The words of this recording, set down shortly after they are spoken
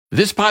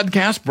This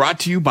podcast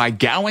brought to you by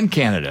Gowan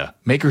Canada,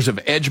 makers of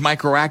Edge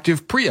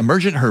Microactive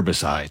pre-emergent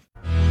herbicide.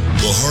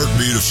 The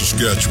heartbeat of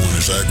Saskatchewan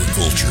is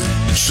agriculture,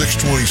 and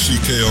 620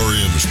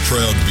 CKRM is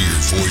proud to be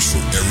your voice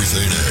for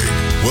everything ag.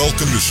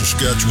 Welcome to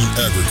Saskatchewan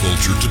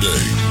Agriculture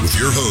Today with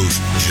your host,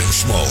 Jim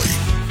Smalley.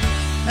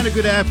 And a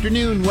good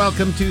afternoon.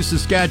 Welcome to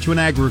Saskatchewan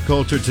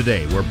Agriculture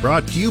Today. We're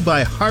brought to you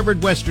by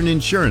Harvard Western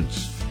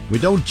Insurance. We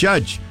don't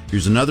judge.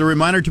 Here's another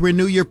reminder to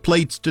renew your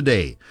plates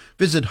today.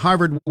 Visit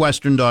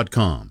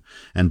harvardwestern.com.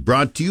 And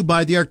brought to you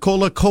by the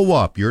Arcola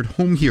Co-op. You're at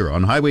home here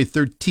on Highway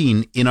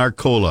 13 in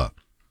Arcola.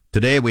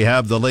 Today we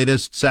have the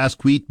latest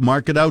Sask wheat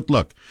market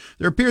outlook.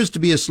 There appears to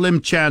be a slim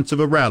chance of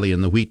a rally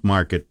in the wheat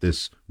market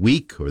this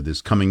week or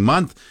this coming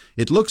month.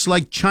 It looks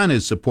like China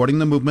is supporting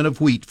the movement of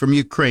wheat from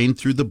Ukraine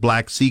through the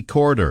Black Sea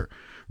corridor.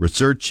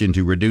 Research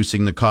into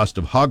reducing the cost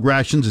of hog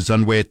rations is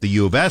underway at the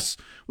U of S.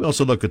 We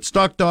also look at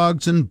stock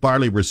dogs and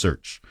barley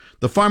research.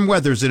 The farm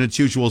weather's in its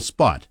usual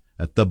spot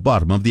at the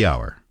bottom of the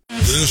hour.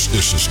 This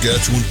is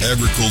Saskatchewan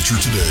Agriculture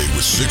Today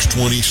with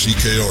 620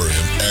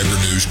 CKRM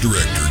Agri-News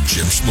Director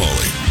Jim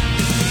Smalley.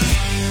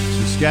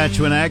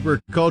 Saskatchewan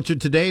Agriculture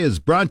Today is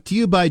brought to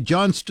you by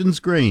Johnston's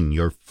Grain,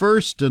 your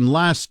first and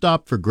last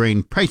stop for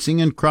grain pricing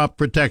and crop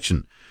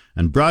protection.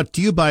 And brought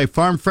to you by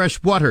Farm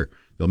Fresh Water.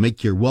 They'll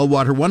make your well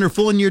water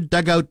wonderful and your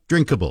dugout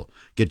drinkable.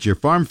 Get your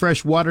Farm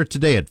Fresh Water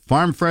today at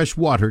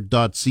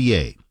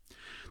farmfreshwater.ca.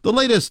 The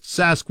latest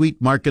Sask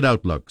wheat market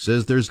outlook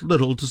says there's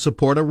little to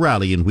support a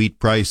rally in wheat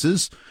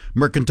prices.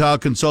 Mercantile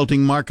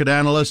Consulting market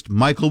analyst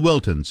Michael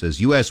Wilton says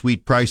U.S.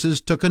 wheat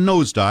prices took a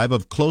nosedive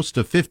of close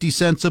to 50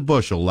 cents a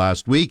bushel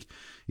last week.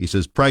 He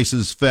says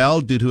prices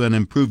fell due to an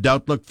improved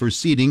outlook for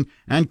seeding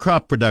and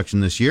crop production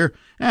this year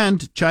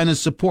and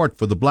China's support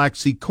for the Black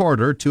Sea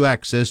corridor to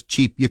access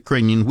cheap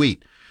Ukrainian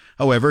wheat.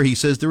 However, he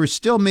says there is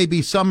still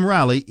maybe some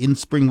rally in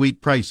spring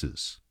wheat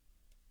prices.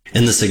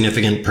 In the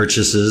significant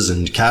purchases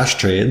and cash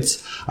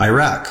trades,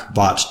 Iraq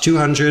bought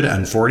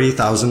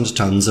 240,000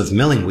 tons of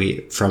milling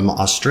wheat from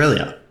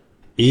Australia.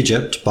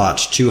 Egypt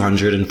bought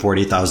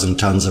 240,000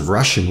 tons of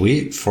Russian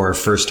wheat for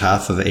first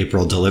half of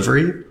April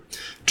delivery.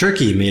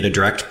 Turkey made a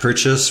direct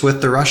purchase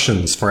with the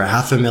Russians for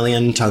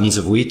 500,000 tons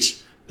of wheat.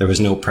 There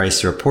was no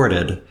price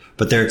reported,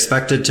 but they're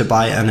expected to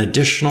buy an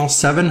additional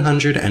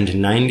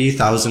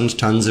 790,000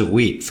 tons of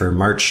wheat for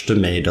March to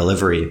May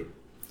delivery.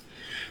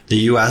 The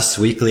U.S.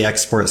 weekly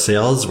export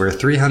sales were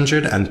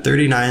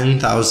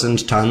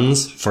 339,000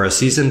 tons for a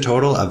season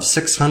total of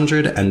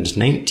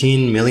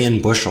 619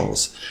 million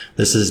bushels.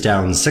 This is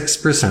down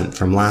 6%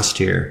 from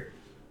last year.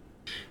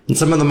 And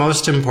some of the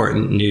most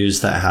important news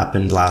that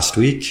happened last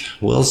week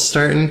will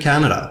start in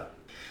Canada.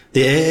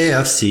 The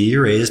AAFC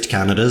raised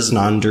Canada's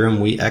non-durum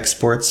wheat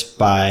exports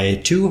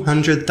by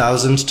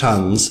 200,000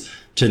 tons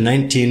to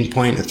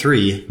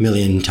 19.3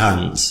 million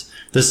tons.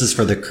 This is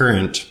for the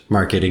current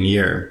marketing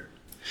year.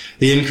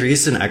 The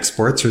increase in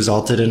exports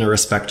resulted in a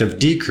respective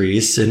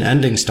decrease in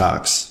ending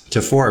stocks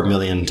to 4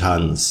 million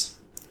tons.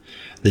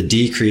 The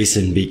decrease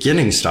in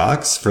beginning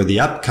stocks for the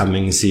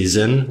upcoming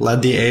season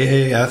led the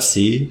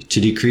AAFC to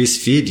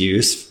decrease feed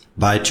use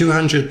by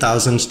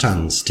 200,000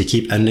 tons to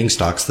keep ending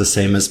stocks the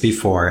same as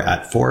before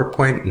at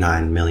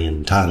 4.9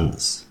 million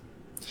tons.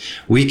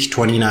 Week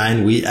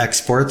 29 wheat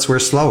exports were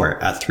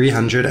slower at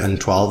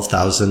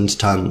 312,000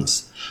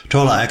 tons.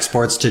 Total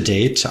exports to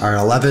date are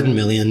 11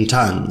 million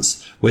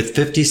tons, with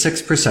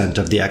 56%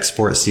 of the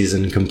export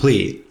season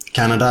complete.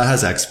 Canada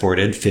has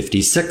exported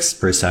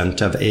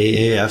 56% of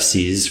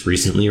AAFC's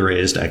recently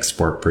raised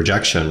export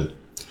projection.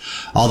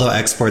 Although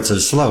exports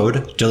have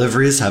slowed,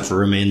 deliveries have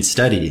remained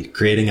steady,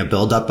 creating a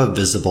buildup of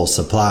visible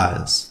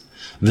supplies.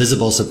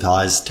 Visible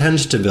supplies tend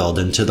to build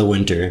into the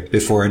winter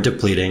before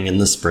depleting in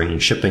the spring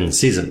shipping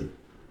season.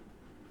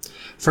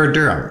 For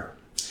durum,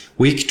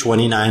 week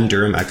 29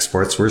 durum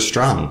exports were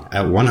strong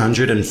at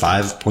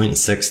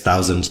 105.6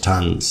 thousand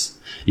tons.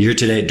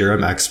 Year-to-date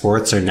durum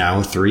exports are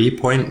now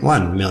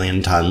 3.1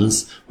 million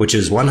tons, which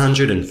is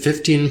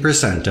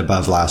 115%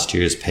 above last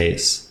year's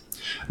pace.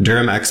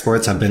 Durum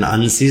exports have been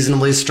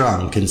unseasonably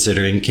strong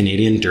considering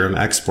Canadian durum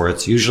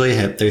exports usually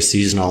hit their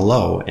seasonal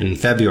low in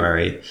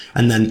February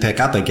and then pick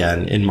up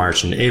again in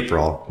March and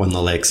April when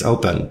the lakes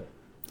open.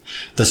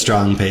 The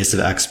strong pace of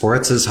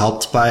exports is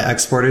helped by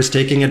exporters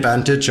taking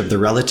advantage of the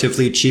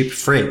relatively cheap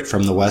freight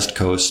from the West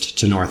Coast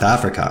to North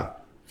Africa.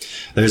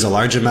 There's a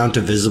large amount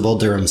of visible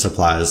durum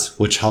supplies,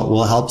 which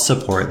will help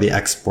support the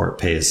export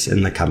pace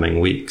in the coming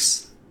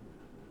weeks.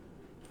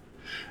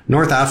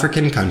 North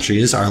African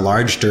countries are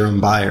large durum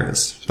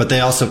buyers, but they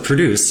also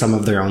produce some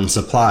of their own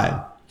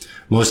supply.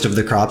 Most of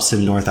the crops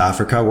in North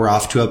Africa were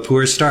off to a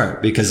poor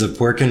start because of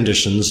poor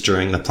conditions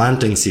during the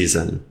planting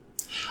season.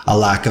 A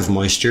lack of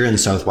moisture in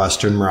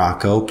southwestern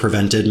Morocco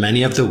prevented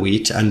many of the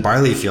wheat and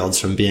barley fields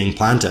from being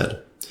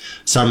planted.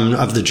 Some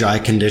of the dry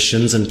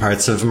conditions in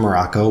parts of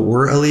Morocco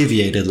were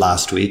alleviated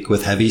last week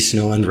with heavy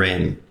snow and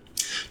rain.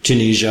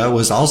 Tunisia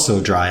was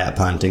also dry at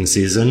planting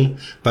season,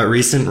 but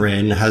recent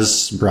rain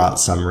has brought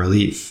some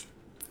relief.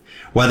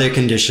 Weather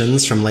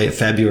conditions from late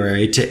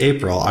February to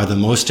April are the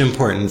most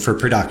important for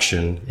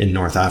production in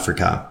North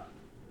Africa.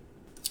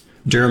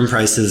 Durum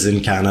prices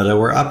in Canada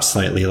were up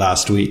slightly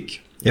last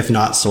week. If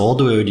not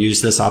sold, we would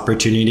use this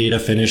opportunity to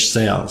finish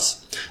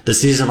sales. The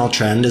seasonal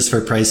trend is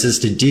for prices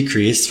to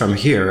decrease from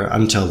here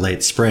until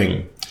late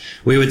spring.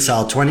 We would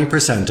sell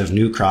 20% of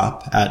new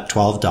crop at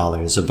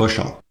 $12 a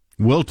bushel.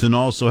 Wilton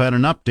also had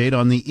an update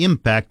on the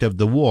impact of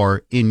the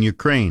war in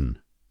Ukraine.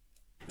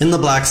 In the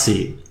Black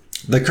Sea,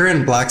 the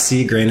current Black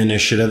Sea Grain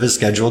Initiative is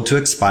scheduled to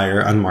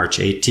expire on March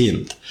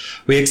 18th.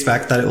 We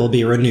expect that it will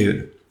be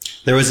renewed.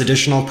 There was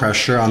additional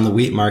pressure on the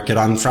wheat market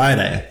on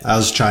Friday,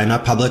 as China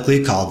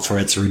publicly called for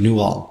its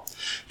renewal.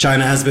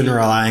 China has been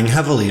relying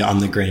heavily on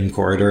the grain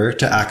corridor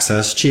to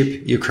access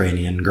cheap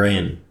Ukrainian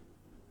grain.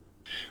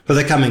 For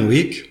the coming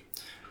week,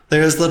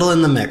 there is little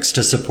in the mix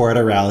to support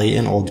a rally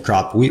in old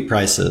crop wheat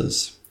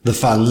prices. The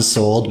funds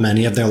sold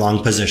many of their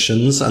long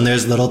positions, and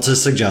there's little to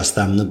suggest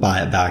them to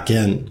buy it back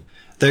in.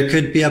 There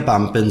could be a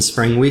bump in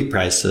spring wheat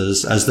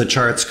prices, as the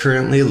charts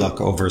currently look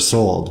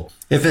oversold.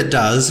 If it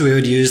does, we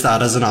would use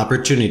that as an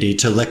opportunity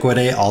to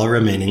liquidate all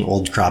remaining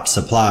old crop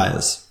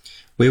supplies.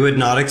 We would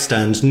not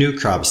extend new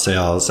crop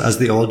sales, as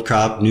the old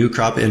crop new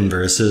crop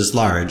inverse is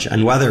large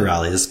and weather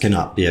rallies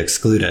cannot be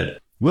excluded.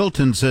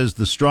 Wilton says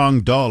the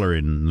strong dollar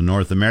in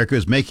North America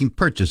is making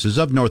purchases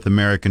of North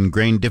American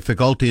grain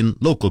difficult in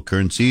local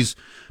currencies.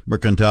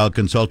 Mercantile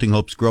Consulting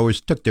hopes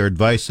growers took their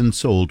advice and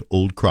sold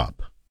old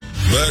crop.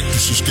 Back to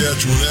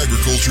Saskatchewan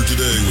Agriculture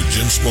Today with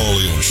Jim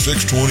Smalley on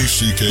 620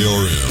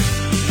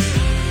 CKRM.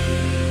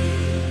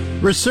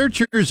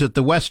 Researchers at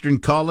the Western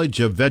College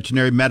of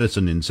Veterinary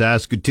Medicine in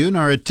Saskatoon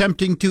are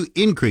attempting to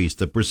increase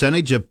the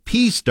percentage of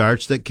pea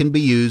starch that can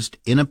be used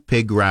in a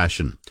pig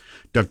ration.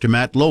 Dr.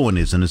 Matt Lowen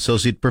is an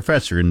associate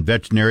professor in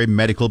veterinary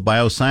medical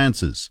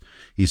biosciences.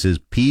 He says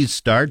pea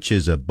starch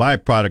is a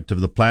byproduct of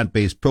the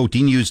plant-based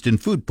protein used in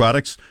food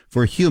products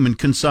for human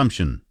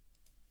consumption.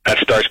 That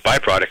starch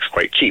byproduct's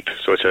quite cheap,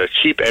 so it's a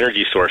cheap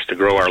energy source to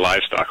grow our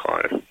livestock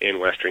on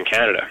in Western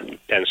Canada.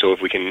 And so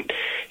if we can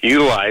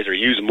utilize or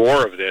use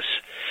more of this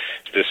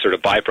sort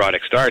of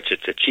byproduct starch,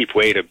 it's a cheap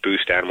way to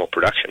boost animal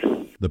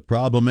production. The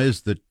problem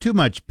is that too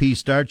much pea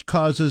starch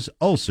causes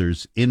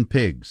ulcers in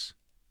pigs.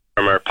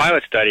 From our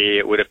pilot study,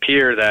 it would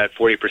appear that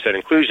 40%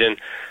 inclusion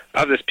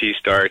of this pea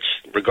starch,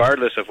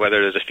 regardless of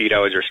whether there's a feed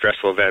allergy or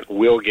stressful event,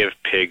 will give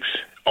pigs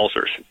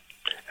ulcers.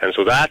 And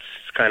so that's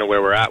kind of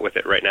where we're at with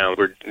it right now.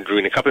 We're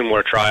doing a couple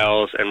more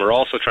trials, and we're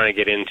also trying to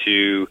get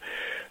into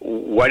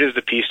what is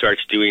the pea starch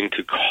doing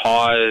to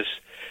cause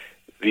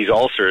these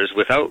ulcers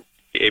without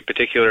a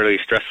particularly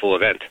stressful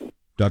event.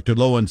 Dr.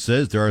 Lowen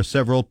says there are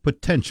several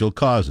potential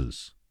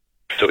causes.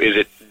 So is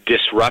it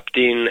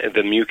disrupting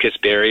the mucus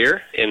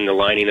barrier in the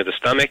lining of the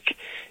stomach?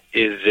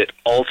 Is it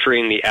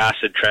altering the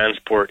acid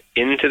transport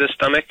into the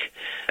stomach?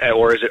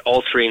 Or is it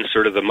altering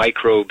sort of the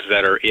microbes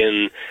that are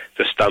in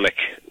the stomach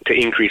to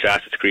increase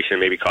acid secretion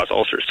and maybe cause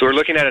ulcers? So we're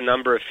looking at a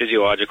number of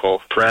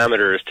physiological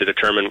parameters to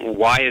determine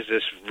why is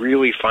this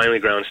really finely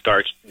ground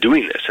starch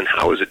doing this and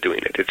how is it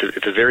doing it?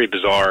 It's a very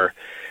bizarre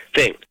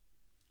thing.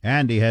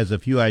 Andy has a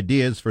few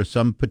ideas for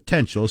some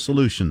potential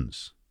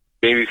solutions.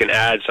 Maybe we can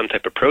add some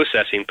type of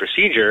processing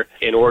procedure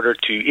in order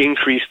to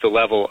increase the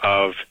level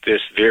of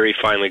this very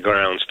finely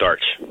ground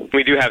starch.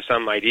 We do have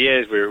some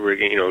ideas. We're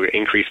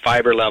increase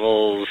fiber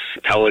levels,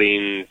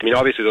 pelleting. I mean,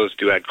 obviously those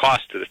do add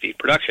cost to the feed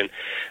production,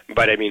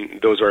 but I mean,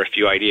 those are a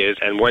few ideas.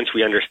 And once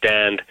we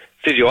understand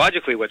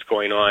physiologically what's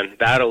going on,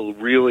 that'll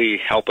really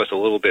help us a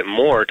little bit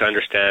more to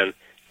understand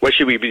what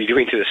should we be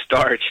doing to the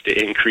starch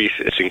to increase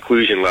its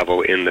inclusion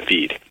level in the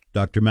feed.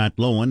 Dr. Matt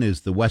Lowen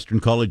is the Western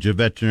College of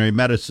Veterinary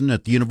Medicine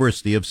at the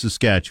University of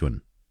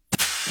Saskatchewan.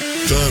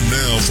 Time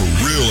now for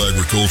Real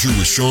Agriculture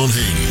with Sean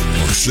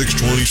Haney on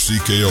 620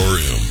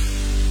 CKRM.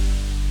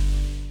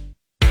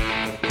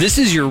 This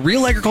is your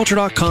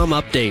RealAgriculture.com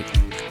update.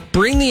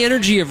 Bring the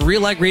energy of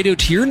Real Ag Radio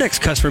to your next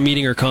customer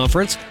meeting or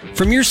conference.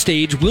 From your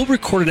stage, we'll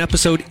record an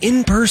episode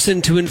in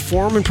person to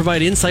inform and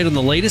provide insight on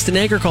the latest in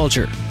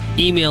agriculture.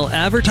 Email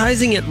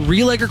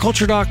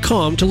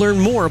advertising@realagriculture.com to learn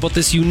more about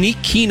this unique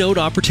keynote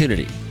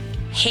opportunity.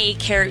 Hey,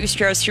 Kara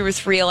Oostros here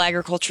with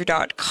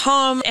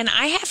RealAgriculture.com, and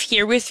I have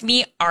here with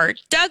me Art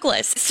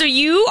Douglas. So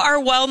you are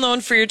well known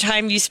for your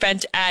time you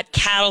spent at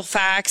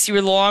CattleFax. You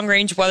were the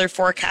long-range weather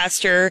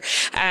forecaster,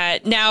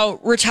 now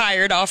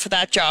retired off of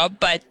that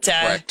job, but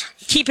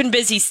keeping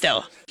busy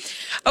still.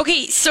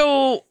 Okay,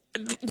 so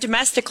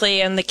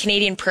domestically on the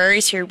Canadian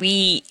prairies here,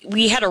 we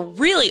had a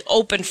really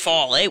open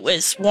fall. It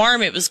was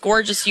warm, it was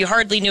gorgeous. You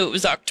hardly knew it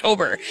was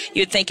October.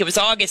 You'd think it was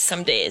August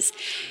some days.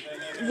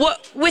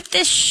 With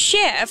this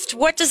shift,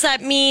 what does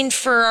that mean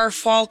for our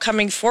fall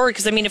coming forward?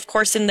 Because, I mean, of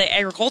course, in the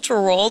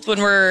agricultural world,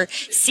 when we're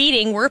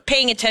seeding, we're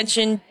paying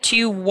attention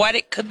to what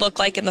it could look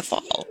like in the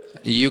fall.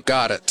 You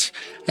got it.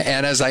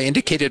 And as I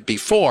indicated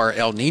before,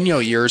 El Nino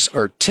years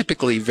are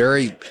typically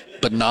very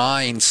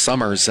benign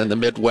summers in the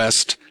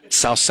Midwest,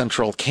 South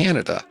Central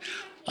Canada.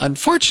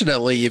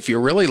 Unfortunately, if you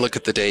really look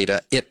at the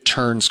data, it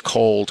turns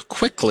cold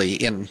quickly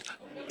in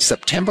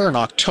September and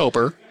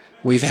October.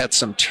 We've had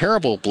some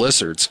terrible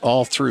blizzards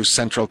all through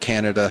central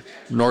Canada,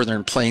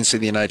 northern plains of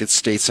the United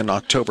States in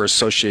October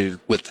associated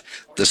with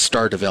the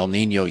start of El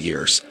Nino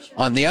years.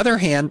 On the other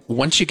hand,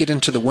 once you get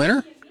into the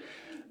winter,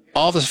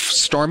 all the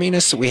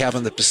storminess that we have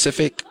in the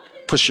Pacific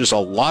pushes a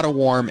lot of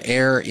warm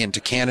air into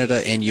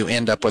Canada, and you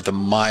end up with a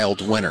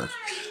mild winter.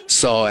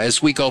 So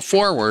as we go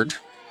forward,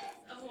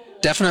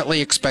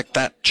 definitely expect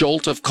that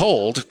jolt of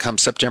cold come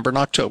September and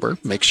October.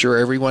 Make sure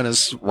everyone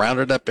has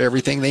rounded up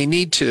everything they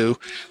need to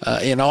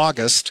in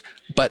August.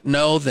 But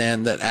know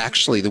then that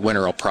actually the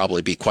winter will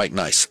probably be quite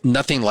nice.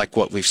 Nothing like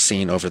what we've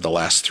seen over the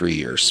last 3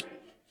 years.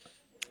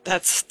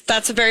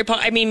 That's a very,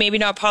 maybe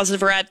not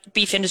positive. We're at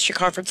Beef Industry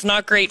Conference.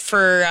 Not great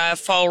for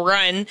fall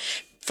run.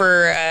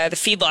 For the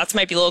feedlots,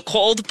 might be a little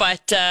cold.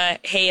 But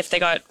hey, if they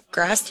got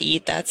grass to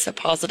eat, that's a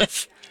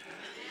positive.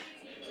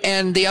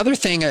 And the other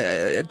thing,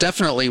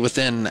 definitely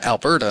within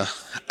Alberta,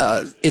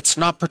 it's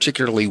not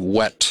particularly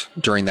wet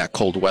during that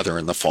cold weather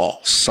in the fall.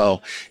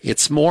 So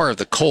it's more of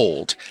the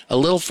cold. A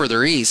little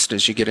further east,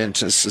 as you get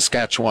into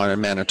Saskatchewan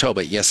and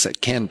Manitoba, yes,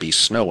 it can be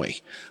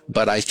snowy.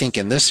 But I think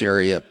in this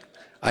area,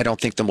 I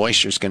don't think the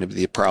moisture is going to be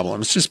the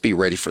problem. It's just be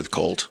ready for the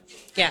cold.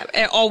 Yeah,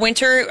 all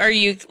winter. Are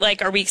you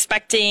are we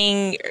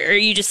expecting? Are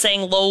you just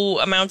saying low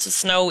amounts of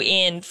snow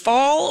in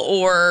fall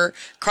or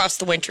across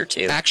the winter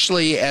too?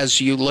 Actually, as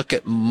you look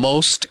at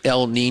most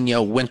El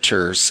Nino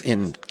winters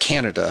in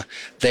Canada,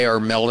 they are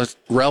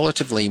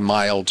relatively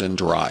mild and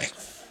dry.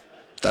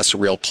 That's a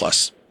real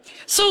plus.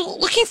 So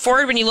looking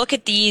forward, when you look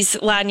at these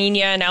La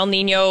Nina and El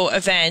Nino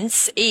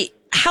events,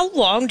 how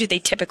long do they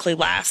typically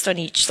last on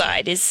each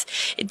side?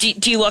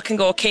 Do you look and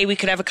go, okay, we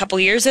could have a couple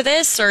years of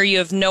this, or you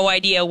have no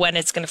idea when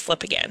it's going to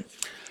flip again?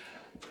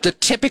 The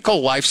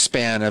typical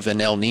lifespan of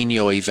an El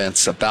Nino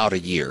event's about a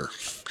year.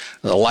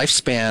 The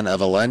lifespan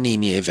of a La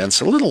Nina event's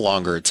a little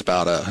longer. It's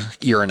about a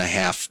year and a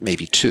half,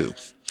 maybe 2.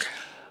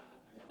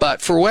 But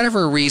for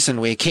whatever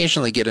reason, we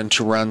occasionally get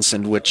into runs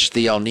in which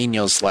the El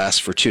Ninos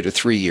last for 2 to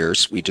 3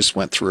 years. We just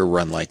went through a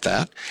run like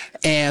that.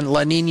 And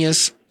La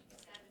Ninas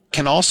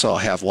can also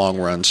have long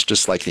runs,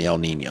 just like the El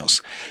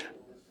Ninos.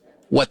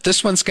 What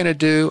this one's going to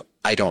do,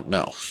 I don't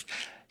know.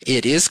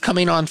 It is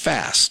coming on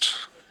fast,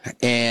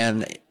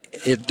 and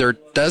there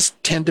does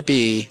tend to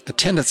be a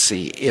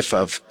tendency, if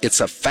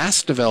it's a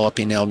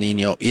fast-developing El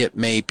Nino, it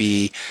may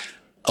be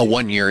a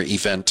 1-year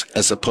event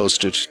as opposed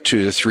to 2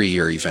 to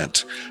 3-year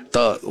event.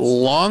 The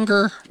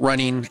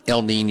longer-running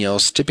El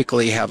Ninos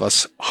typically have a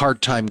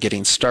hard time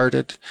getting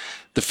started.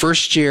 The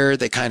first year,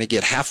 they kind of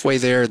get halfway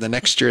there. The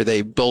next year,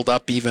 they build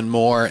up even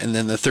more. And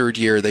then the third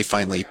year, they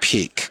finally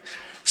peak.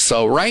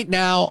 So right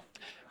now,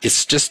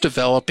 it's just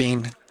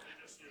developing.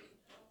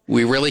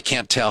 We really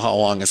can't tell how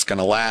long it's going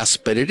to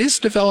last, but it is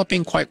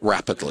developing quite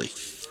rapidly.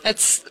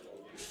 That's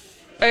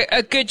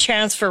a good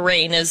chance for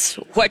rain is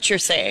what you're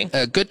saying.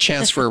 A good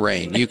chance for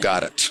rain. You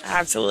got it.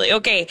 Absolutely.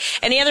 Okay.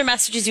 Any other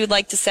messages you would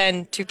like to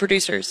send to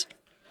producers?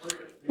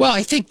 Well,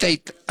 I think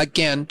they,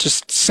 again,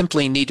 just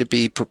simply need to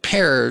be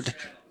prepared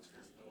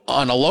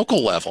on a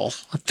local level.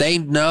 They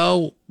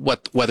know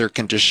what weather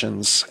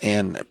conditions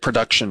and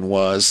production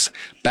was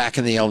back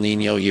in the El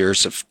Nino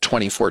years of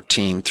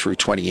 2014 through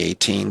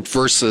 2018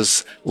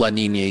 versus La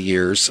Nina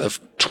years of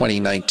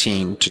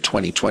 2019 to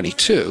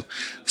 2022.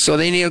 So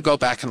they need to go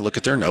back and look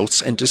at their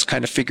notes and just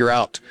kind of figure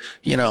out,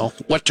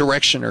 what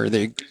direction are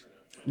they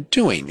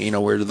doing?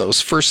 Were those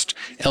first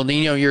El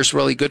Nino years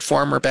really good for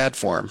them or bad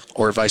for them,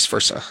 or vice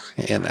versa?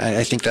 And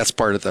I think that's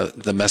part of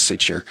the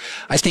message here.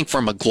 I think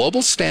from a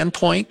global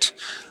standpoint,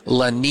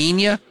 La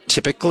Nina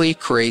typically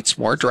creates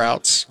more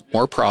droughts,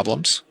 more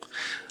problems.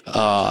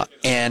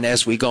 And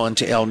as we go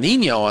into El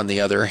Nino, on the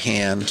other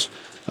hand,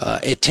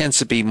 it tends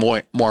to be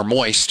more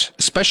moist,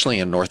 especially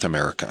in North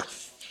America.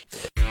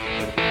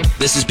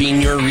 This has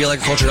been your Real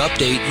Agriculture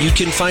Update. You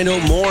can find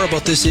out more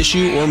about this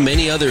issue or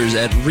many others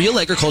at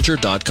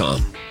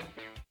realagriculture.com.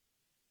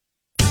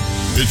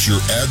 It's your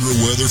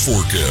agri-weather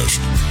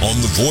forecast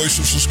on the Voice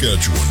of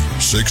Saskatchewan,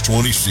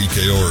 620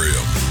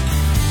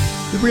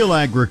 CKRM. The Real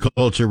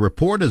Agriculture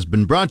Report has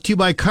been brought to you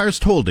by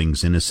Karst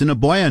Holdings in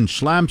Assiniboia and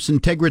Schlamps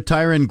Integra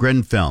Tire in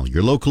Grenfell,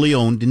 your locally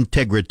owned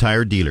Integra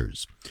Tire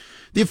dealers.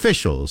 The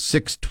official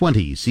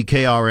 620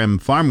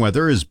 CKRM Farm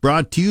Weather is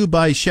brought to you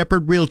by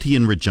Shepherd Realty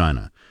in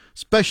Regina,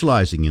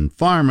 specializing in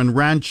farm and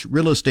ranch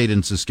real estate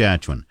in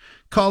Saskatchewan.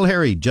 Call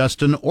Harry,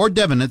 Justin, or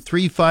Devin at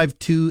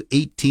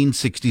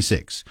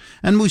 352-1866.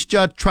 And Moose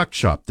Jaw Truck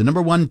Shop, the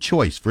 #1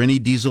 choice for any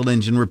diesel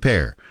engine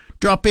repair.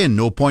 Drop in,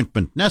 no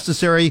appointment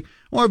necessary,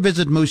 or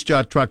visit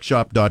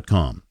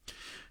moosejawtruckshop.com.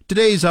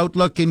 Today's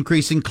outlook: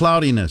 increasing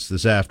cloudiness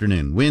this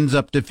afternoon. Winds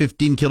up to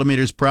 15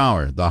 kilometers per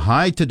hour. The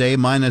high today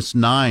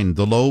 -9,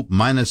 the low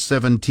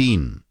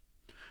 -17.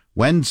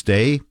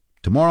 Wednesday,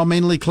 tomorrow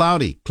mainly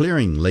cloudy,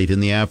 clearing late in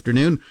the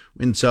afternoon.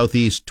 Wind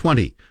southeast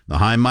 20, the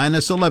high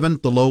 -11,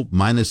 the low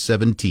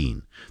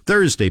 -17.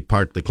 Thursday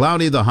partly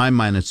cloudy, the high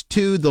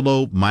 -2, the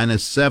low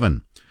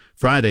 -7.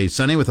 Friday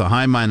sunny with a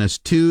high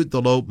 -2,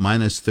 the low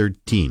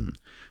 -13.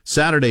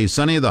 Saturday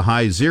sunny, the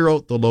high 0,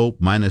 the low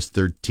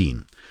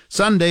 -13.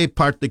 Sunday,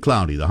 partly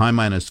cloudy, the high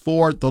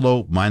 -4, the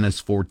low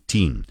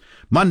 -14.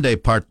 Monday,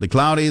 partly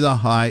cloudy, the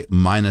high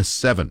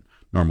 -7.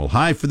 Normal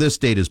high for this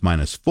date is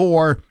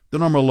 -4, the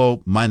normal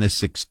low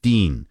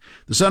 -16.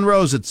 The sun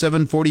rose at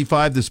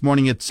 7:45 this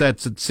morning. It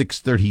sets at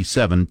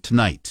 6:37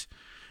 tonight.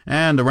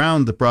 And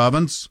around the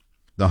province,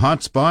 the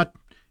hot spot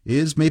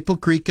is Maple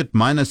Creek at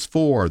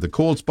 -4. The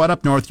cold spot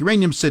up north,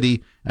 Uranium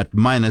City at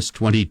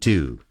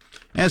 -22.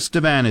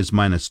 Estevan is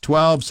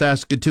 -12,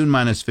 Saskatoon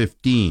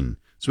 -15,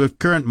 Swift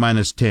Current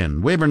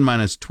 -10, Weyburn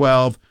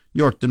 -12,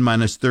 Yorkton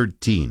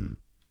 -13.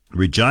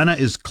 Regina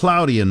is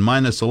cloudy and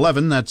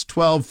 -11, that's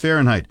 12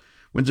 Fahrenheit.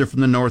 Winds are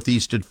from the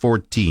northeast at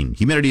 14.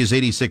 Humidity is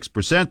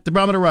 86%, the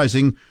barometer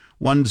rising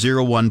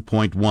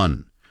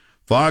 101.1.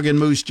 Fog in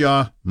Moose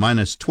Jaw,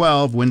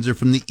 -12, winds are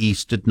from the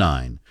east at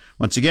 9.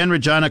 Once again,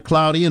 Regina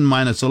cloudy and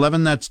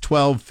 -11, that's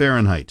 12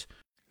 Fahrenheit.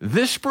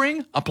 This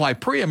spring, apply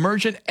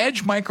pre-emergent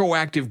Edge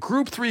Microactive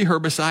Group 3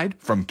 herbicide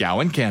from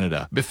Gowan,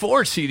 Canada,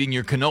 before seeding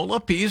your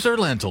canola, peas, or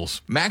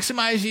lentils.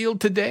 Maximize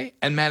yield today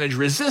and manage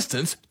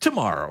resistance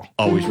tomorrow.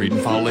 Always read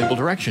and follow label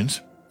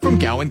directions from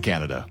Gowan,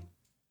 Canada.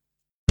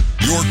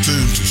 You're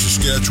tuned to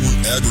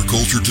Saskatchewan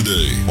Agriculture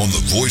Today on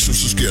the Voice of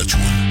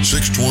Saskatchewan,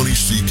 620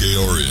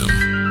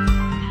 CKRM.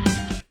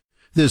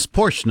 This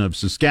portion of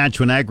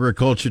Saskatchewan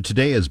Agriculture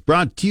Today is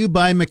brought to you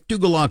by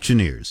McDougall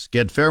Auctioneers.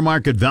 Get fair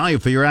market value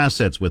for your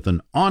assets with an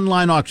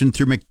online auction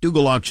through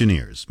McDougall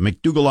Auctioneers,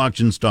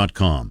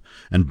 McDougallAuctions.com.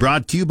 And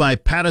brought to you by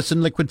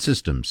Pattison Liquid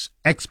Systems,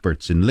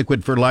 experts in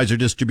liquid fertilizer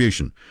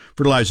distribution.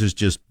 Fertilizer's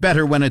just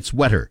better when it's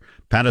wetter.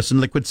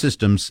 Pattison Liquid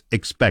Systems,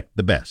 expect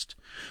the best.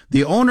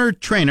 The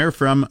owner-trainer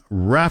from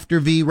Rafter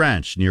V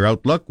Ranch near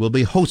Outlook will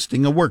be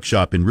hosting a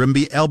workshop in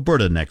Rimbey,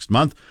 Alberta next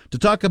month to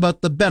talk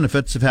about the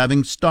benefits of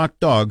having stock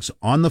dogs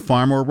on the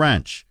farm or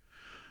ranch.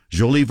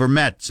 Jolie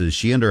Vermette says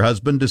she and her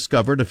husband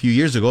discovered a few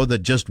years ago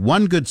that just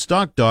one good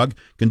stock dog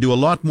can do a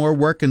lot more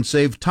work and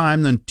save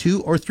time than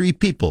 2 or 3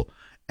 people,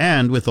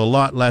 and with a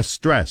lot less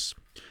stress.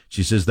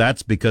 She says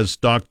that's because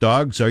stock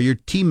dogs are your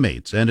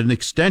teammates and an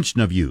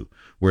extension of you,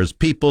 whereas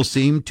people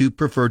seem to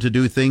prefer to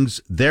do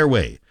things their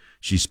way.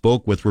 She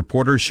spoke with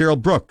reporter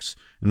Cheryl Brooks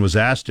and was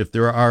asked if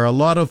there are a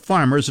lot of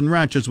farmers and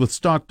ranchers with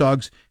stock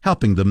dogs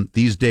helping them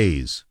these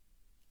days.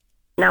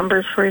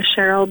 Numbers for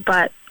Cheryl,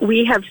 but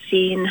we have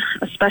seen,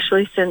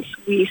 especially since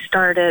we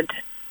started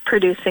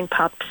producing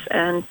pups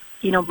and,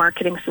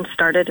 marketing some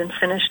started and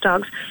finished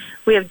dogs,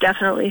 we have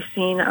definitely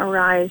seen a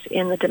rise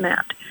in the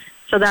demand.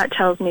 So that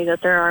tells me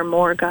that there are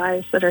more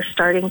guys that are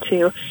starting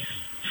to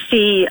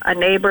see a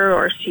neighbor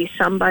or see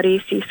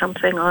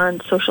something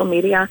on social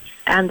media,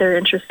 and they're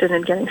interested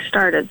in getting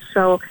started.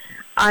 So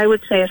I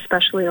would say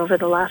especially over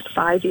the last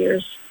 5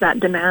 years, that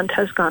demand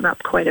has gone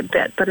up quite a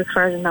bit. But as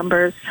far as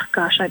numbers,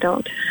 gosh, I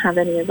don't have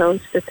any of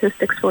those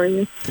statistics for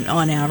you.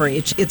 On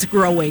average, it's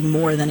growing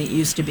more than it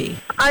used to be.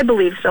 I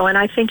believe so. And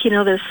I think,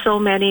 there's so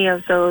many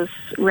of those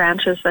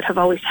ranches that have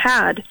always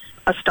had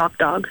a stock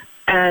dog.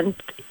 And,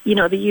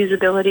 the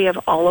usability of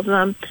all of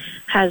them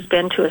has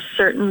been to a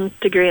certain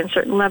degree and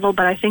certain level.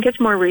 But I think it's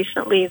more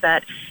recently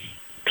that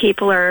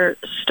people are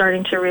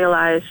starting to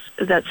realize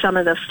that some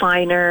of the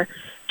finer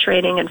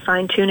training and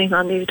fine-tuning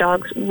on these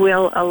dogs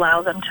will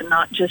allow them to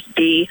not just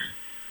be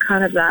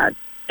kind of that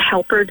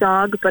helper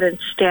dog, but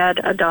instead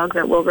a dog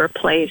that will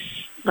replace,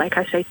 like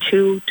I say,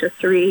 2 to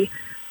 3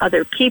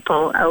 other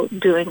people out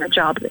doing a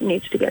job that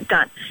needs to get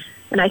done.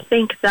 And I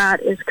think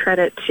that is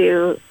credit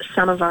to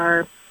some of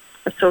our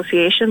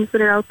associations that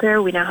are out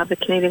there. We now have the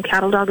Canadian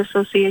Cattle Dog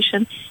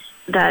Association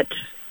that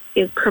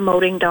is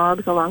promoting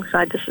dogs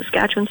alongside the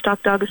Saskatchewan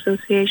Stock Dog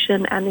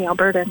Association and the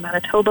Alberta and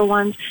Manitoba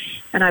ones.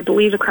 And I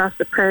believe across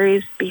the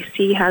prairies,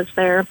 BC has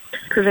their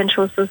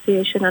provincial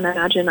association, and I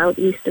imagine out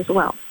east as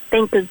well. I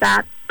think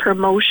that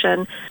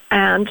promotion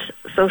and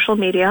social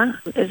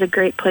media is a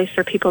great place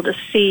for people to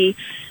see,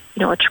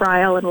 a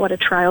trial and what a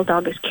trial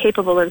dog is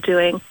capable of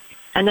doing.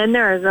 And then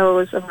there are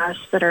those of us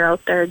that are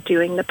out there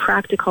doing the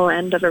practical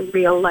end of a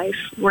real-life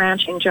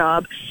ranching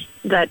job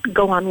that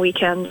go on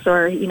weekends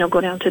or,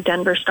 go down to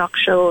Denver Stock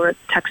Show or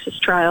Texas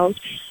Trials,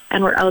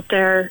 and we're out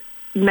there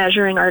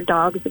measuring our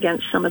dogs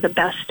against some of the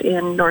best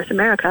in North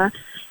America.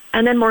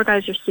 And then more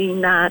guys are seeing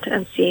that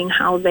and seeing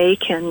how they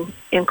can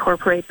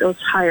incorporate those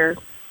higher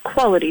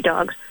quality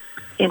dogs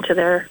into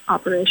their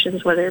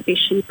operations, whether it be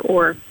sheep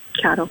or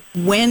cattle.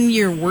 When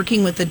you're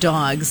working with the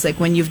dogs, like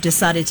when you've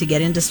decided to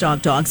get into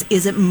stock dogs,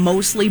 is it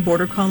mostly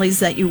border collies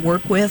that you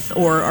work with,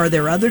 or are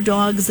there other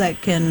dogs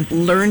that can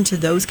learn to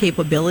those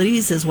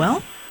capabilities as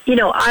well?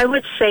 I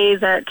would say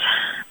that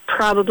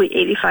probably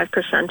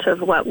 85%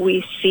 of what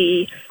we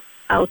see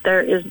out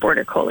there is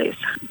border collies.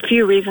 A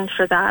few reasons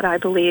for that. I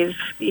believe,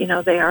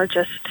 they are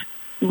just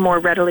more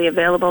readily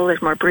available.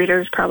 There's more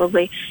breeders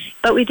probably.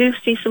 But we do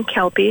see some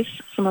Kelpies,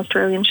 some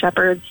Australian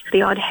Shepherds,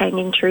 the odd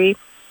hanging tree,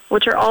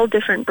 which are all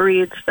different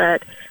breeds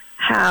that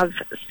have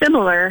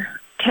similar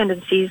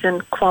tendencies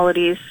and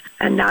qualities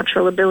and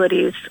natural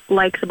abilities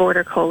like the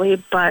Border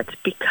Collie, but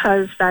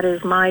because that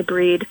is my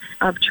breed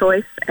of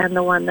choice and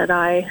the one that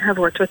I have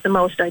worked with the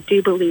most, I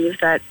do believe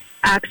that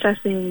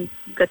accessing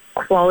the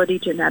quality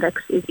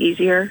genetics is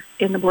easier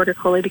in the Border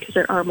Collie because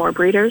there are more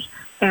breeders.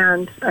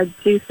 And I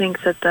do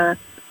think that the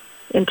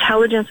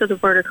intelligence of the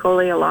Border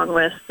Collie, along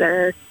with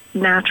their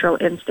natural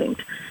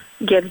instinct,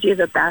 gives you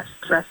the best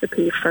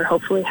recipe for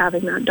hopefully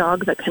having that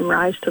dog that can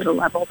rise to the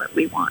level that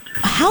we want.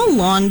 How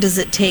long does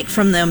it take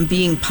from them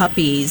being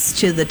puppies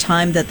to the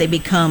time that they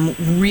become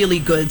really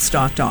good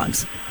stock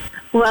dogs?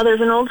 Well,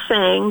 there's an old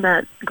saying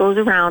that goes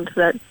around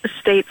that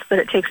states that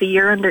it takes a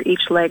year under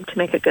each leg to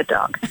make a good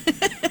dog.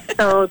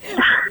 So,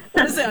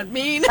 what does that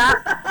mean?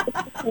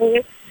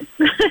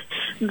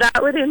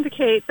 That would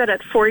indicate that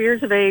at 4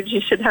 years of age, you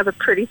should have a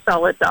pretty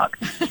solid dog.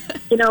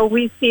 You know,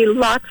 we see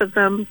lots of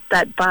them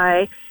that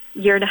by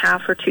year and a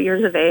half or 2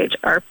 years of age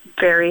are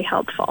very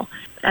helpful.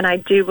 And I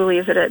do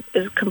believe that it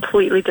is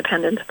completely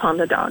dependent upon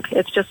the dog.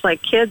 It's just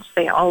like kids.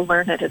 They all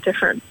learn at a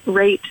different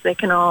rate. They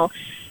can all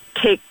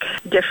take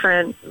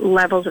different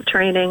levels of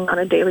training on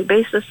a daily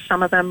basis.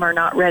 Some of them are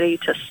not ready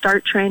to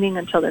start training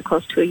until they're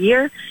close to a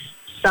year.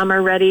 Some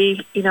are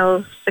ready,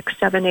 6,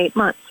 7, 8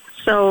 months.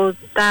 So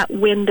that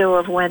window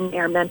of when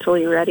they're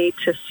mentally ready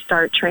to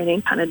start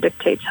training kind of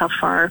dictates how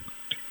far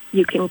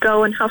you can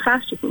go and how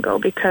fast you can go,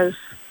 because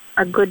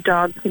a good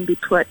dog can be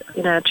put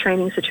in a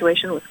training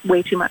situation with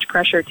way too much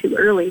pressure too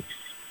early,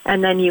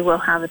 and then you will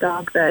have a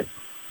dog that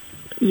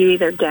you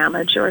either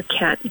damage or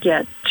can't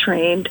get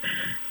trained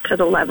to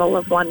the level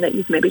of one that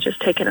you've maybe just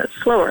taken it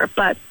slower.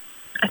 But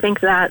I think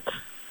that's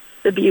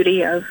the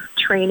beauty of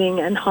training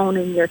and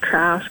honing your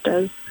craft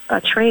as a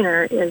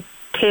trainer, is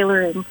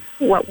tailoring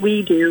what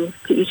we do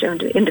to each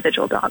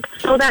individual dog.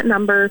 So that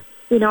number,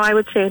 I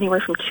would say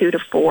anywhere from 2 to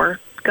 4.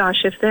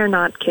 Gosh, if they're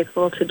not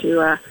capable to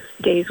do a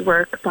day's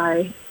work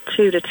by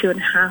 2 to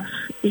 2.5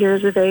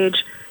 years of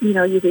age,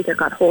 you've either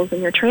got holes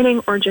in your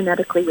training or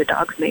genetically your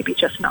dog's maybe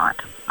just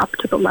not up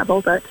to the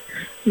level that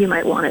you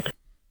might want it.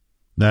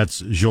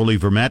 That's Jolie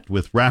Vermette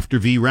with Rafter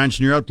V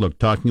Ranch Near Outlook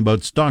talking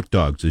about stock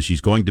dogs, as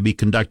she's going to be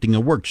conducting a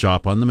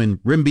workshop on them in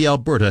Rimbey,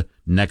 Alberta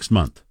next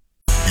month.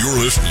 You're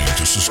listening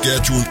to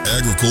Saskatchewan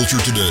Agriculture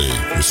Today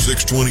with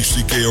 620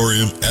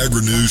 CKRM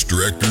Agri-News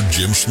Director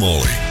Jim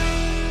Smalley.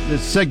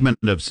 This segment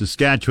of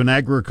Saskatchewan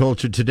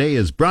Agriculture Today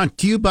is brought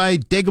to you by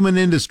Degelman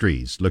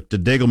Industries. Look to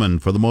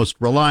Degelman for the most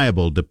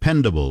reliable,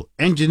 dependable,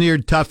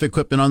 engineered tough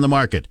equipment on the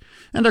market.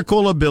 And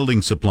Arcola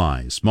Building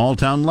Supplies, small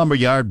town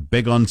lumberyard,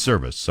 big on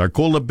service.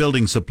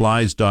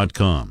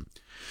 ArcolaBuildingSupplies.com.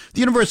 The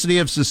University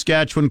of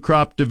Saskatchewan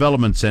Crop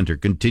Development Centre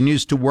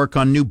continues to work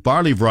on new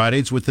barley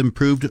varieties with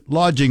improved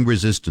lodging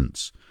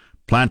resistance.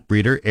 Plant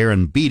breeder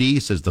Aaron Beattie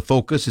says the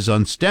focus is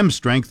on stem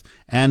strength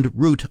and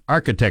root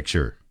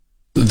architecture.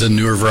 The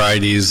newer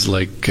varieties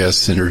like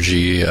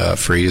Synergy,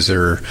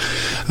 Fraser,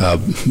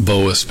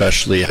 Bow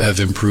especially,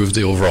 have improved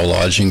the overall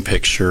lodging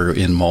picture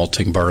in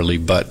malting barley,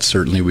 but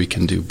certainly we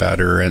can do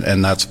better.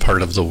 And that's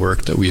part of the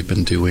work that we've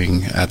been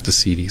doing at the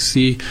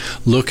CDC,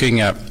 looking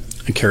at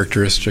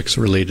characteristics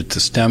related to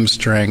stem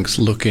strengths,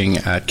 looking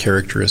at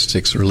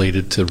characteristics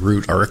related to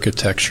root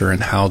architecture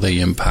and how they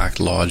impact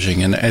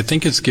lodging. And I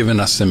think it's given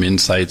us some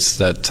insights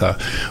that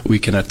we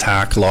can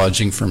attack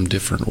lodging from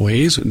different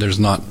ways. There's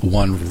not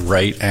one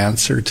right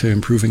answer to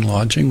improving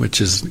lodging,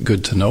 which is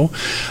good to know.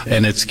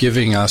 And it's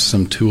giving us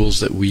some tools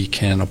that we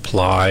can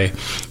apply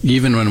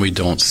even when we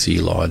don't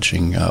see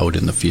lodging out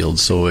in the field.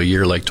 So a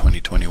year like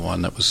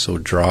 2021 that was so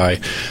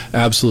dry,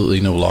 absolutely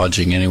no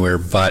lodging anywhere.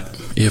 But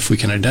if we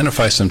can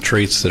identify some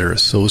traits that are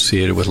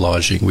associated with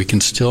lodging, we can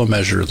still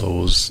measure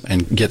those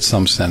and get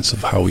some sense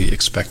of how we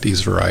expect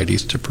these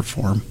varieties to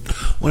perform.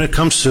 When it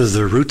comes to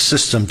the root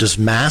system, does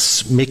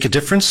mass make a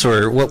difference,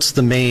 or what's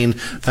the main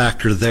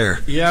factor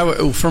there?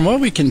 Yeah, from what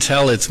we can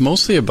tell, it's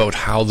mostly about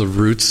how the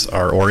roots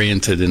are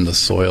oriented in the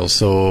soil.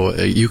 So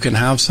you can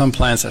have some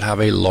plants that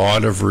have a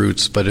lot of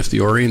roots, but if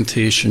the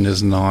orientation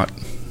is not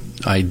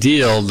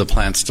ideal, the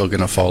plant's still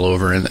going to fall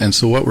over. And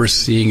so what we're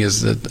seeing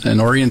is that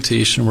an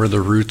orientation where the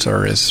roots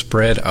are as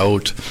spread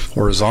out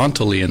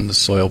horizontally in the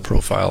soil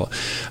profile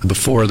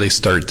before they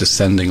start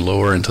descending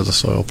lower into the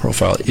soil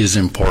profile is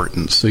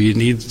important. So you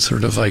need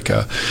sort of like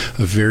a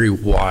very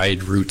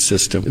wide root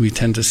system. We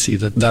tend to see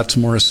that that's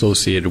more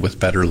associated with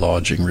better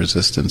lodging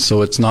resistance.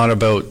 So it's not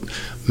about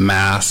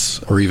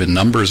mass or even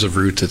numbers of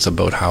roots, it's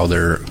about how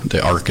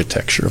the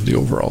architecture of the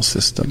overall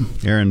system.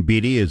 Aaron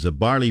Beattie is a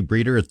barley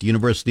breeder at the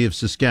University of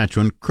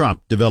Saskatchewan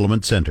Crop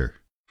Development Centre.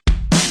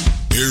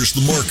 Here's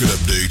the market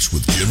updates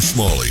with Jim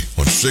Smalley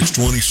on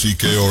 620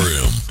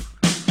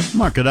 CKRM.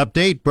 Market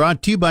update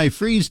brought to you by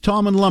Fries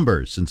Tallman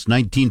Lumber. Since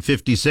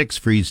 1956,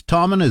 Fries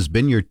Tallman has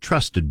been your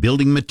trusted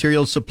building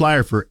materials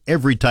supplier for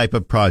every type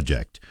of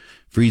project.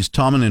 Fries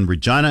Tallman in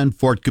Regina and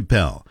Fort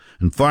Capel.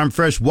 And Farm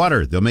Fresh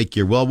Water. They'll make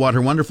your well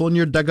water wonderful and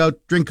your dugout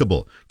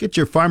drinkable. Get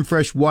your Farm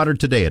Fresh Water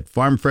today at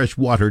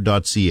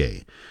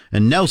farmfreshwater.ca.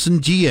 And Nelson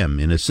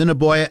GM in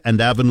Assiniboia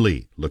and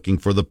Avonlea. Looking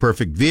for the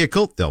perfect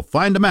vehicle? They'll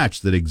find a match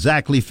that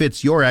exactly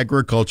fits your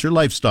agriculture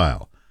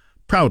lifestyle.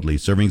 Proudly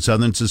serving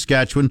southern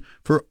Saskatchewan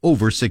for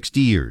over 60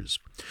 years.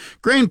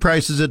 Grain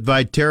prices at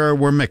Viterra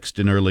were mixed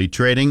in early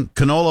trading.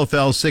 Canola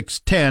fell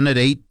 $6.10 at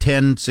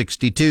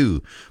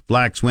 $8.10.62.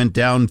 Flax went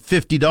down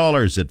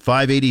 $50 at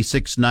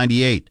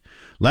 $5.86.98.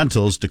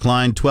 Lentils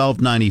declined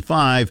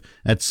 $12.95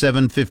 at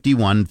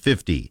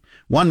 $7.51.50.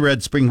 One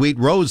red spring wheat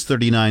rose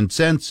 39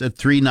 cents at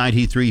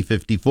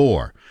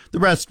 $3.93.54. The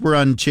rest were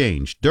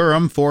unchanged.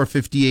 Durum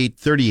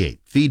 $4.58.38.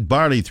 Feed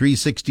barley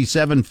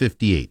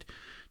 $3.67.58.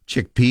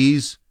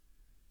 Chickpeas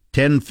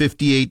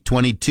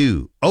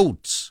 $10.58.22.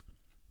 Oats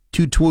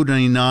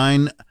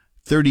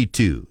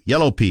 $2.29.32.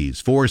 Yellow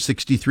peas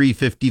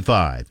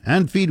 $4.63.55.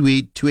 And feed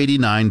wheat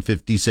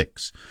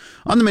 $2.89.56.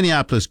 On the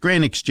Minneapolis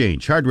Grain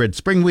Exchange, hard red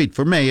spring wheat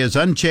for May is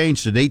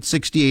unchanged at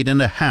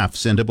 $8.68.5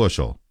 cents a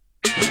bushel.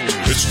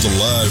 It's the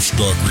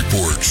Livestock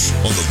Reports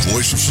on the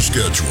Voice of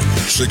Saskatchewan,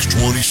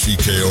 620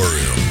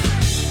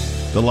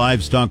 CKRM. The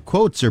livestock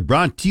quotes are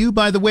brought to you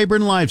by the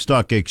Weyburn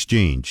Livestock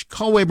Exchange.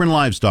 Call Weyburn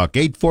Livestock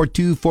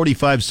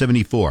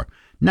 842-4574.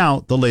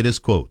 Now, the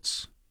latest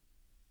quotes.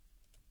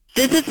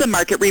 This is the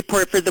market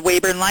report for the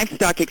Weyburn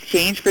Livestock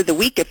Exchange for the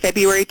week of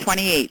February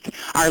 28th.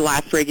 Our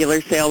last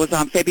regular sale was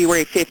on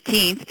February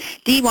 15th.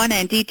 D1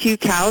 and D2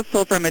 cows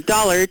sold from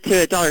 $1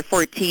 to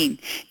 $1.14.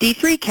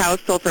 D3 cows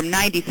sold from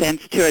 90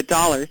 cents to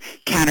 $1.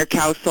 Canner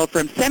cows sold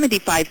from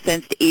 75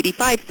 cents to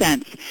 85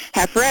 cents.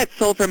 Heiferettes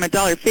sold from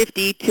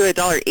 $1.50 to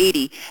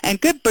 $1.80. And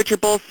good butcher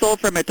bulls sold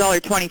from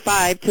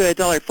 $1.25 to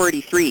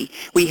 $1.43.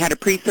 We had a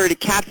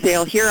pre-sorted calf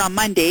sale here on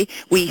Monday.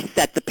 We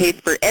set the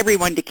pace for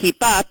everyone to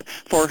keep up.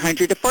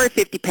 400 to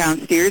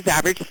 450-pound steers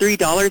averaged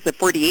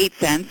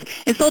 $3.48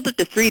 and sold at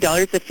the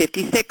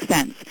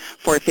 $3.56.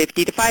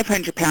 450 to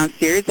 500-pound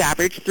steers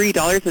averaged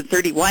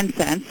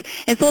 $3.31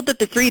 and sold at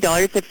the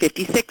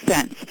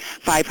 $3.56.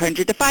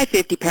 500 to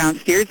 550-pound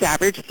steers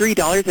averaged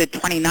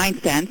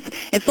 $3.29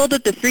 and sold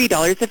at the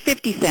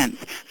 $3.50.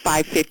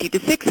 550 to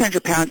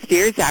 600-pound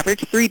steers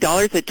averaged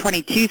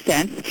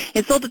 $3.22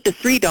 and sold at the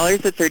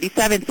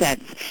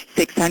 $3.37.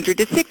 600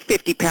 to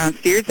 650-pound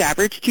steers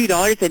averaged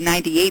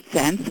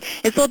 $2.98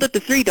 and sold at the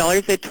 $3.28.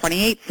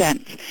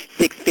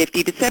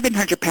 650 to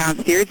 700-pound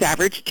steers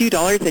averaged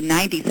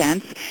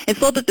 $2.90 and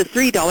sold at the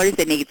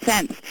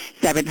 $3.08.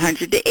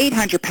 700 to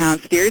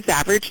 800-pound steers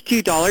averaged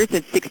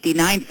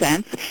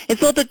 $2.69 and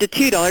sold at the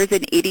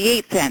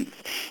 $2.88.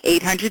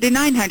 800 to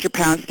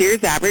 900-pound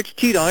steers averaged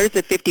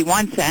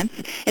 $2.51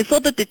 and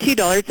sold at the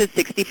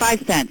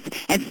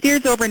 $2.65. And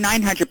steers over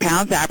 900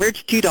 pounds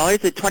averaged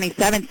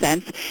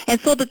 $2.27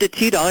 and sold at the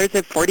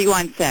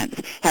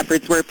 $2.41.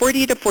 Heifers were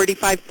 40 to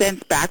 45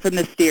 cents back from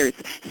the steers.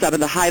 Some of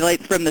the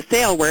highlights from the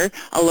sale were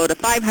a load of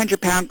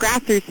 500-pound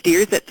Grasser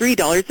steers at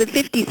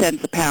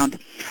 $3.50 a pound,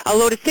 a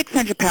load of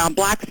 600-pound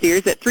black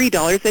steers at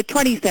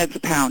 $3.20 a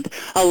pound,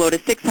 a load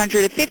of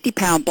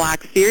 650-pound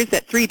black steers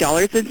at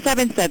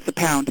 $3.07 a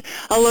pound,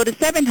 a load of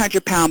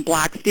 700-pound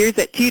black steers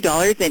at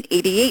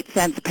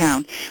 $2.88 a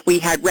pound. We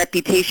had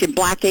Reputation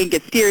Black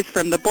Angus steers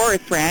from the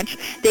Boris Ranch.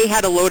 They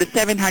had a load of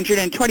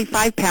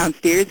 725-pound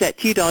steers at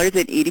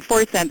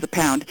 $2.84 a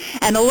pound,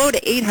 and a load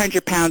of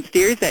 800-pound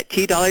steers at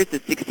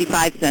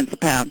 $2.65 a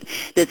pound.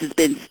 This has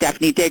been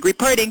Stephanie Digg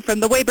reporting from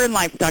the Weyburn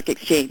Livestock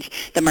Exchange,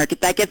 the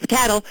market that gets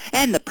cattle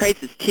and the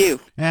prices too.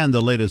 And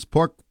the latest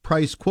pork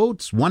price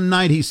quotes,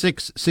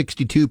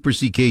 $196.62 per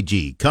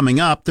CKG. Coming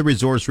up, the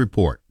resource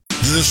report.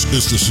 This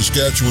is the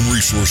Saskatchewan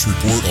Resource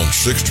Report on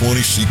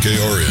 620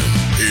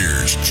 CKRM.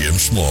 Here's Jim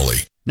Smalley.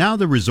 Now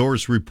the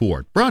resource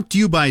report, brought to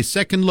you by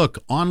Second Look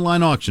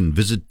Online Auction.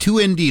 Visit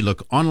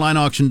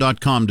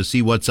 2ndlookonlineauction.com to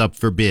see what's up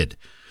for bid.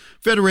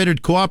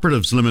 Federated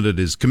Cooperatives Limited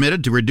is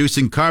committed to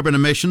reducing carbon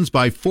emissions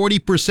by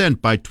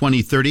 40% by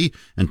 2030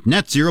 and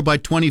net zero by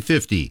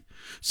 2050.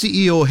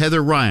 CEO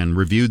Heather Ryan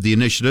reviewed the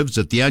initiatives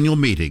at the annual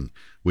meeting,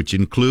 which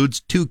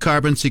includes 2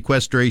 carbon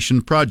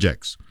sequestration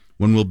projects.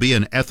 One will be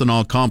an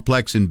ethanol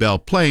complex in Belle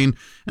Plaine,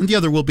 and the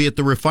other will be at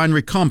the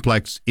refinery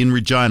complex in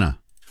Regina.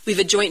 We have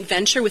a joint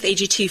venture with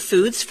AGT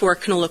Foods for a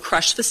canola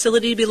crush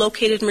facility to be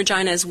located in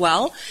Regina as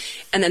well.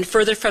 And then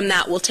further from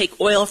that, we'll take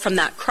oil from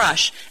that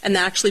crush and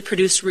actually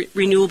produce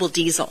renewable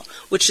diesel,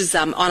 which is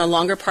on a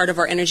longer part of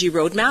our energy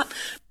roadmap.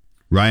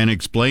 Ryan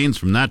explains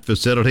from that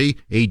facility,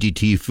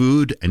 AGT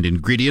Food and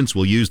Ingredients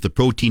will use the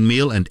protein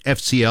meal and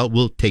FCL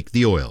will take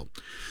the oil.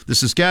 The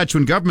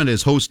Saskatchewan government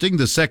is hosting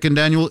the 2nd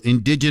annual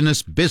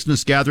Indigenous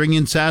Business Gathering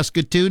in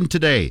Saskatoon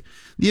today.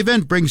 The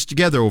event brings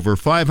together over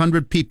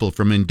 500 people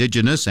from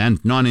Indigenous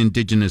and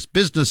non-Indigenous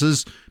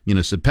businesses,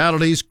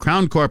 municipalities,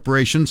 Crown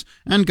corporations,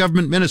 and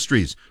government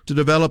ministries to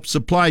develop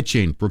supply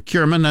chain,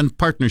 procurement, and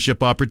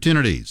partnership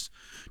opportunities.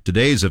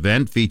 Today's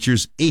event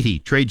features 80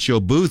 trade show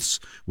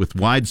booths with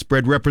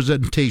widespread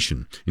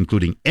representation,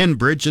 including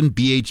Enbridge and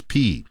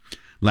BHP.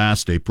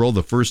 Last April,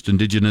 the first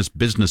Indigenous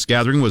business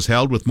gathering was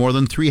held with more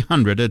than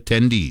 300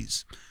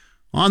 attendees.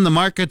 On the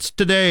markets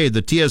today,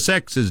 the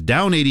TSX is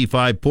down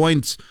 85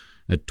 points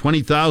at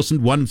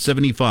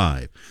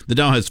 20,175. The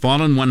Dow has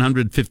fallen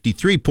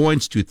 153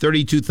 points to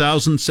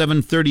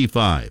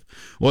 32,735.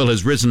 Oil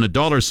has risen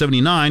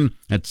 $1.79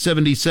 at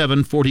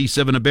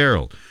 $77.47 a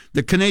barrel.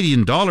 The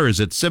Canadian dollar is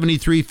at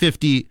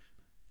 73.50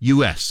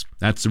 U.S.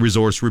 That's the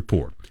Resource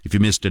Report. If you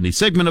missed any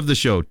segment of the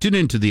show, tune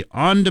into the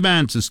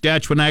on-demand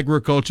Saskatchewan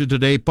Agriculture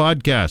Today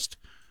podcast.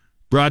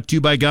 Brought to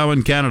you by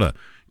Gowan Canada.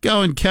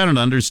 Gowan Canada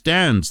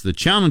understands the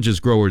challenges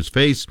growers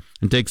face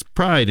and takes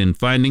pride in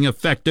finding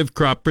effective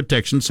crop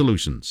protection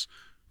solutions.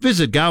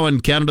 Visit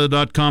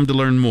GowanCanada.com to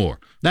learn more.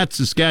 That's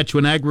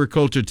Saskatchewan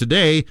Agriculture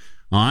Today.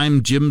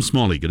 I'm Jim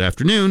Smalley. Good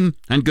afternoon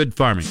and good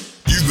farming.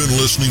 You've been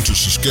listening to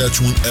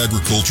Saskatchewan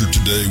Agriculture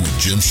Today with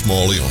Jim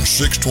Smalley on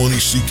 620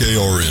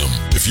 CKRM.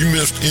 If you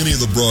missed any of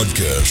the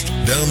broadcast,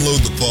 download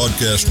the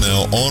podcast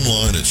now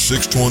online at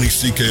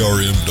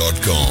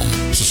 620ckrm.com.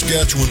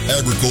 Saskatchewan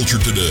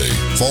Agriculture Today,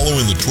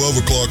 following the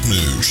 12 o'clock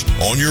news.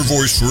 On your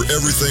voice for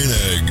everything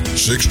ag,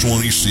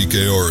 620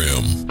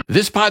 CKRM.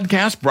 This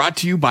podcast brought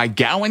to you by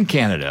Gowan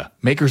Canada,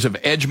 makers of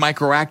Edge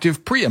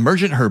Microactive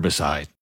pre-emergent herbicide.